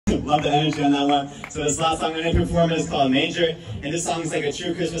Love the energy on that one. So this last song I'm going to perform is called Manger. And this song is like a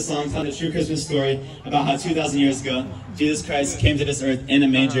true Christmas song, telling a true Christmas story about how 2,000 years ago, Jesus Christ came to this earth in a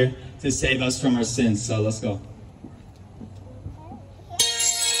manger to save us from our sins. So let's go.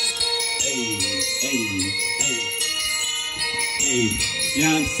 Hey, hey, hey, hey.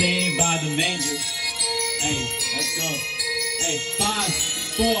 Yeah, I'm saved by the manger. Hey, let's go. Hey, 5,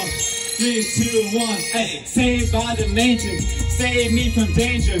 4, 3, 2, 1. Hey, saved by the manger. Save me from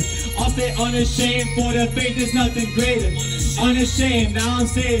danger. I'll stay unashamed, for the faith is nothing greater. Unashamed, now I'm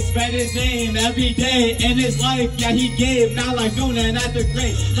saved, spread his name every day. In his life, yeah, he gave, now like Jonah and at the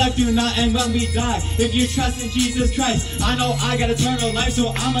grave. Life do not end when we die, if you trust in Jesus Christ. I know I got eternal life,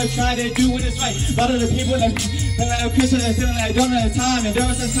 so I'ma try to do what is right. A lot of the people that are Christian and feeling like I don't have time, and there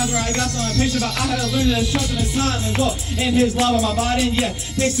were some times where I got so impatient, but I had to learn to trust in his time and walk in his love of my body. Yeah,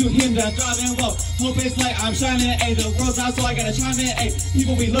 thanks to him that I thrive and walk. Hope is like I'm shining, ayy, the world's out, so I gotta chime in, ayy.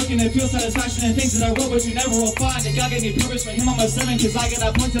 People be looking to feel satisfaction in things that I will, but you never will find it. God gave me purpose, for him I'm a servant, cause I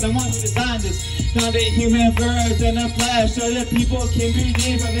gotta point to the one who designed this. Found a human birth in the flesh, so that people can be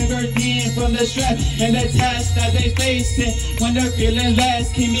redeemed from the stress and the test that they face it. When they're feeling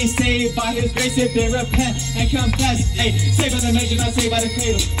less, can be saved by his grace if they repent and confess. Hey, saved by the manger, not saved by the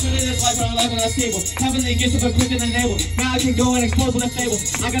cradle. Turning this life on a life not stable. Heavenly gifts of a quick and enable. Now I can go and expose with a fable.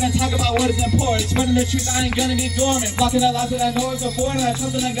 I gotta talk about what is important. Spreading the truth, I ain't gonna be dormant. Walking that life that I know is before, and I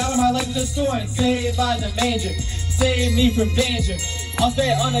trust in God in my life is restoring. Saved by the manger, save me from danger. I'll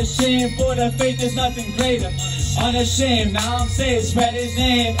stay unashamed, for the faith is nothing greater. Unashamed, now I'm saved, spread his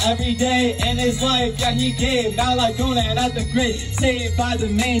name every day. In his life, yeah, he gave, now like Jonah and at the grave. Saved by the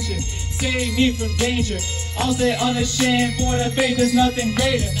manger, save me from danger. I'll stay unashamed, for the faith is nothing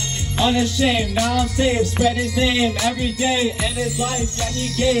greater. Unashamed, now I'm saved, spread his name every day. In his life, yeah,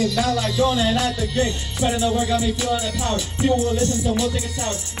 he gave, now like Jonah and at the grave. Spreading the word got me feeling empowered. People will listen, so we'll take a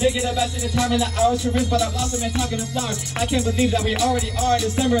shower. Making the best of the time and the hours to risk, but I blossom and talking to flowers. I can't believe that we already are in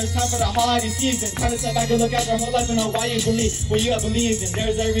December. It's time for the holiday season. Time to step back and look at your whole life and know why you believe what you have believed in.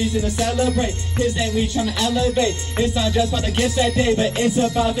 There's a reason to celebrate. His name we trying to elevate. It's not just about the gifts that day, but it's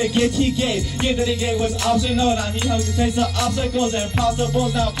about the gift he gave. Gift that he gave was optional. Now he helps to face the obstacles and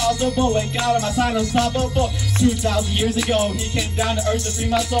impossibles now possible. With God on my side, unstoppable. 2,000 years ago, he came down to earth to free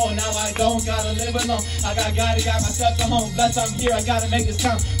my soul. Now I don't gotta live alone. I got God to guide my steps to home. Blessed I'm here, I gotta make this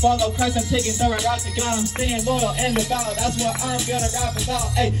count. Follow Christ, I'm taking the right route to God. I'm staying loyal in the battle. That's what I'm gonna rap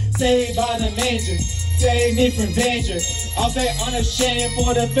about. Hey, saved by the manger, save me from danger. I'll say unashamed,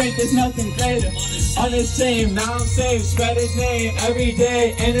 for the faith is nothing greater. Unashamed, now I'm saved, spread his name every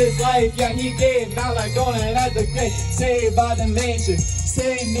day. In his life, yeah, he gave, now like Jonah and at the grave. Saved by the manger,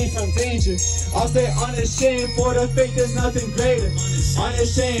 save me from danger. I'll say unashamed, for the faith is nothing greater.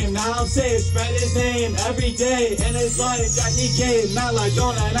 Unashamed, now I'm saved, spread his name every day. In his life, yeah, he gave, now like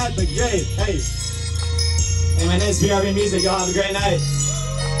Jonah and at the grave. Hey, my name's BRB Music, y'all have a great night.